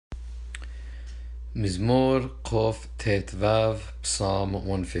Mizmor Chof Tet Vav, Psalm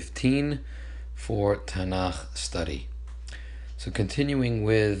 115 for Tanakh study. So continuing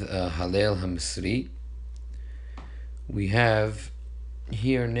with Hallel HaMisri, we have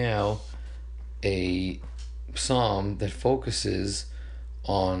here now a psalm that focuses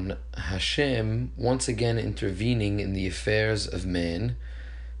on Hashem once again intervening in the affairs of man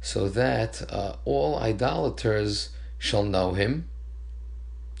so that all idolaters shall know him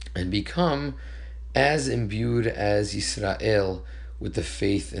and become as imbued as Yisrael with the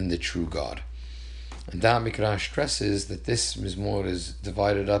faith in the true God. And Da'at Mikra stresses that this Mizmor is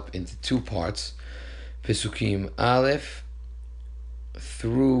divided up into two parts. Pesukim Aleph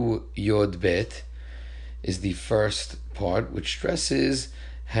through Yod Bet is the first part, which stresses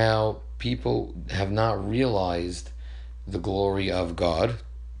how people have not realized the glory of God,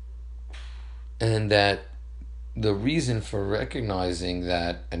 and that the reason for recognizing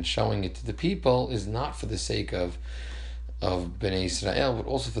that and showing it to the people is not for the sake of Bnei Israel, but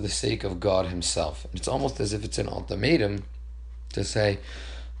also for the sake of God Himself. It's almost as if it's an ultimatum to say,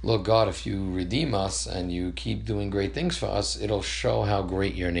 look, God, if you redeem us and you keep doing great things for us, it'll show how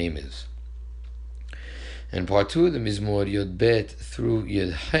great your name is. And part 2 of the Mizmor, Yod Bet through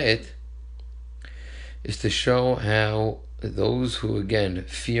Yod Het, is to show how those who, again,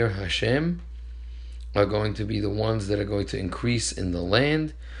 fear Hashem are going to be the ones that are going to increase in the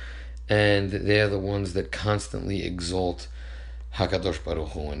land, and they're the ones that constantly exalt HaKadosh Baruch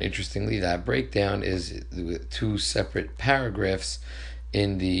Hu. And interestingly, that breakdown is two separate paragraphs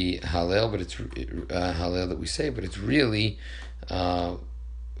in the Hallel, but it's Hallel that we say, but it's really from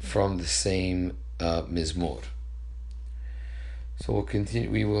the same Mizmor. So we'll continue.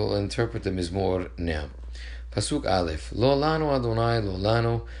 We will interpret the Mizmor now. Pasuk Aleph: Lo lanu Adonai, lo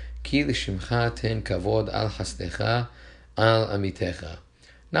lanu ki l'shimcha ten kavod al chasdecha al amitecha.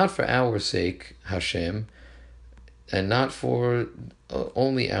 Not for our sake, Hashem, and not for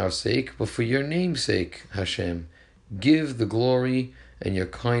only our sake, but for your name's sake, Hashem. Give the glory and your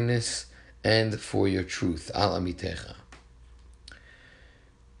kindness, and for your truth, al amitecha.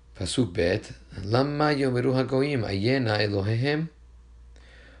 Pasuk Bet: Lama yomeru hagoyim ayena Elohehem.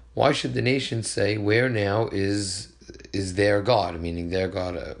 Why should the nations say, where now is their God, meaning their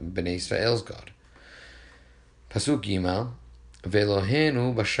God, Bnei Israel's God? Pasuk Gimal: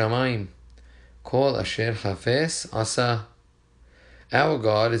 Velohenu b'shamayim, kol asher hafes asa. Our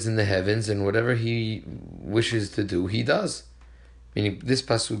God is in the heavens, and whatever He wishes to do, He does. Meaning, this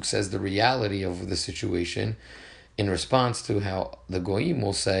pasuk says the reality of the situation in response to how the goyim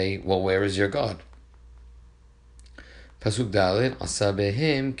will say, well, where is your God? Pasuk Dalet: Asa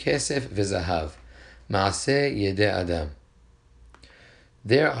behem kesef v'zahav, ma'aseh yedei adam.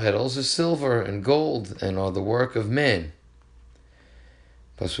 Their idols are silver and gold and are the work of men.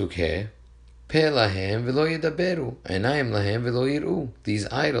 Pasuk He: Peh lahem v'lo yedaberu, einayim lahem v'lo yir'u.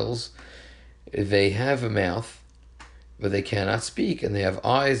 These idols, they have a mouth, but they cannot speak, and they have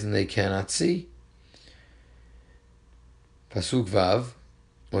eyes, and they cannot see. Pasuk Vav: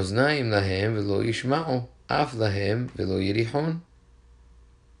 Oznayim lahem v'lo yishma'u, af lahem v'lo yirihon.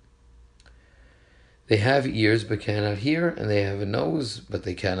 They have ears but cannot hear, and they have a nose but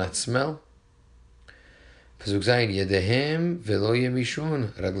they cannot smell. Pasuk Zayin: Yedehem v'lo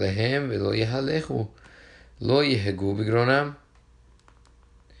yemishun, raglehem v'lo yehalechu, lo yehegu b'gronam.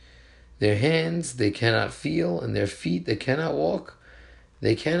 Their hands they cannot feel, and their feet they cannot walk.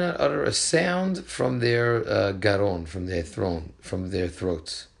 They cannot utter a sound from their garon, from their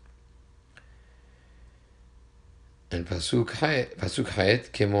throats. And Pasuk Hayet: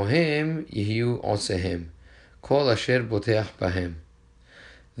 Kemohem yihiu osehem, kol asher boteach bahem.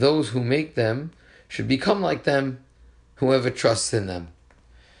 Those who make them should become like them, whoever trusts in them.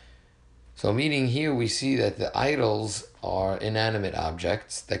 So meaning here we see that the idols are inanimate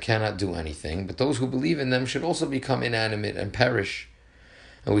objects that cannot do anything, but those who believe in them should also become inanimate and perish.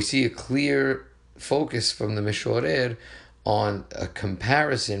 And we see a clear focus from the Mishorer on a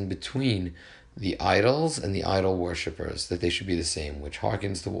comparison between the idols and the idol worshippers, that they should be the same, which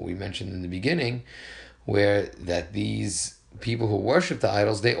harkens to what we mentioned in the beginning, where that these people who worship the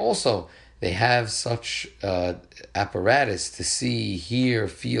idols, they have such apparatus to see, hear,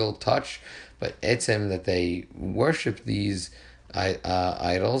 feel, touch, but etzem that they worship these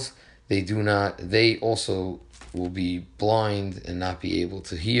idols, they also will be blind and not be able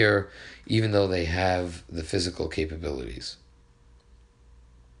to hear, even though they have the physical capabilities.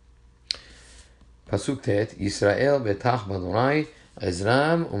 Pasuk Tet: Yisrael betach b'Adonai,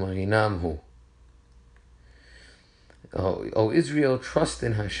 ezram u'marinam hu. O Israel, trust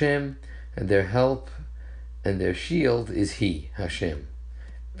in Hashem, and their help and their shield is He, Hashem.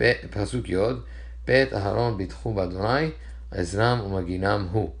 Pasuk Yod: Bet Aharon bitchu b'Adonai, Ezram u'maginam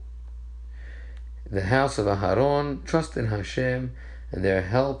hu. The house of Aharon trust in Hashem, and their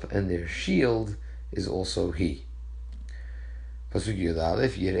help and their shield is also He. Pasuk Yud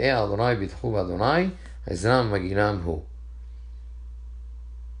Aleph, Yirei Adonai bitchu b'Adonai, Ezram u'maginam hu.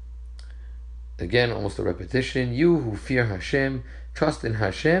 Again, almost a repetition. You who fear Hashem, trust in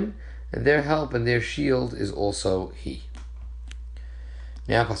Hashem, and their help and their shield is also He.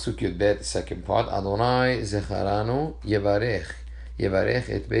 Now, Pasuk Yud Bet, the second part. Adonai Zecharanu Yevarech. Yevarech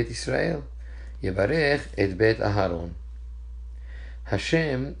et Bet Israel. Yevarech et Bet Aharon.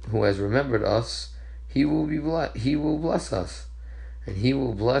 Hashem, who has remembered us, He will bless us. And He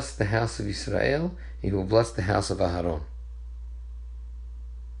will bless the house of Israel, He will bless the house of Aharon.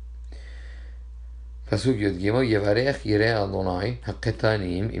 Pasuk Yud Gimel, Yevarech Yirei Adonai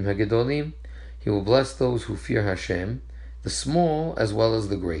HaKetanim Im HaGedolim. He will bless those who fear Hashem, the small as well as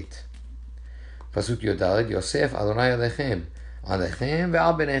the great. Pasuk Yud Daled, Yosef Adonai Alechem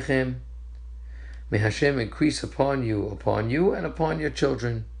ve'al benechem. May Hashem increase upon you, and upon your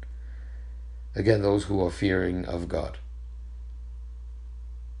children. Again, those who are fearing of God.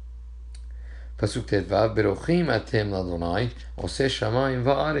 Pasuk Tetvav, Berochim atem l'Adonai, Oseh shamayim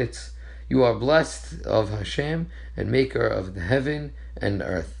va'aretz. You are blessed of Hashem, and maker of the heaven and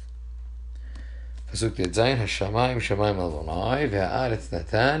earth. Pasuk Tetzayin, Hashamayim shamayim l'Adonai, ve'aretz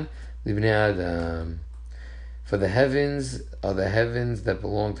natan libnei Adam. For the heavens are the heavens that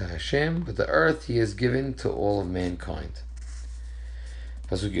belong to Hashem, but the earth He has given to all of mankind.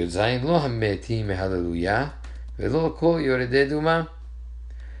 Pasuk Yud Zayin, Lo hameti mehalleluya, ve'lo kol yoredei duma.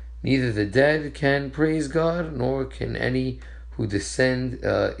 Neither the dead can praise God, nor can any who descend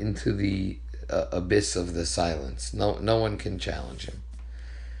into the abyss of the silence. No one can challenge Him.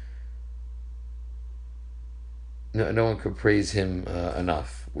 No one could praise Him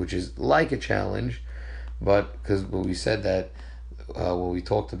enough, which is like a challenge, but because we said that when we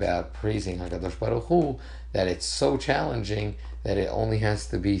talked about praising HaKadosh Baruch Hu, that it's so challenging that it only has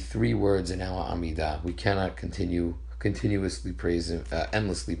to be 3 words in our Amidah. We cannot continuously praise Him,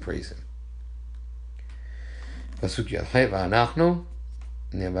 endlessly praise Him. Pasuk Yadchai v'anachnu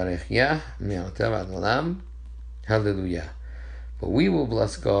nevarech Yah me'otav ad olam. Hallelujah. But we will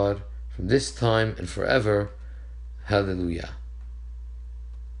bless God from this time and forever. Hallelujah.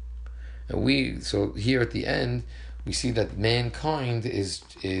 And so here at the end, we see that mankind is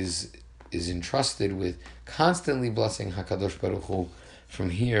entrusted with constantly blessing HaKadosh Baruch Hu from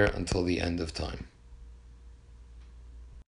here until the end of time.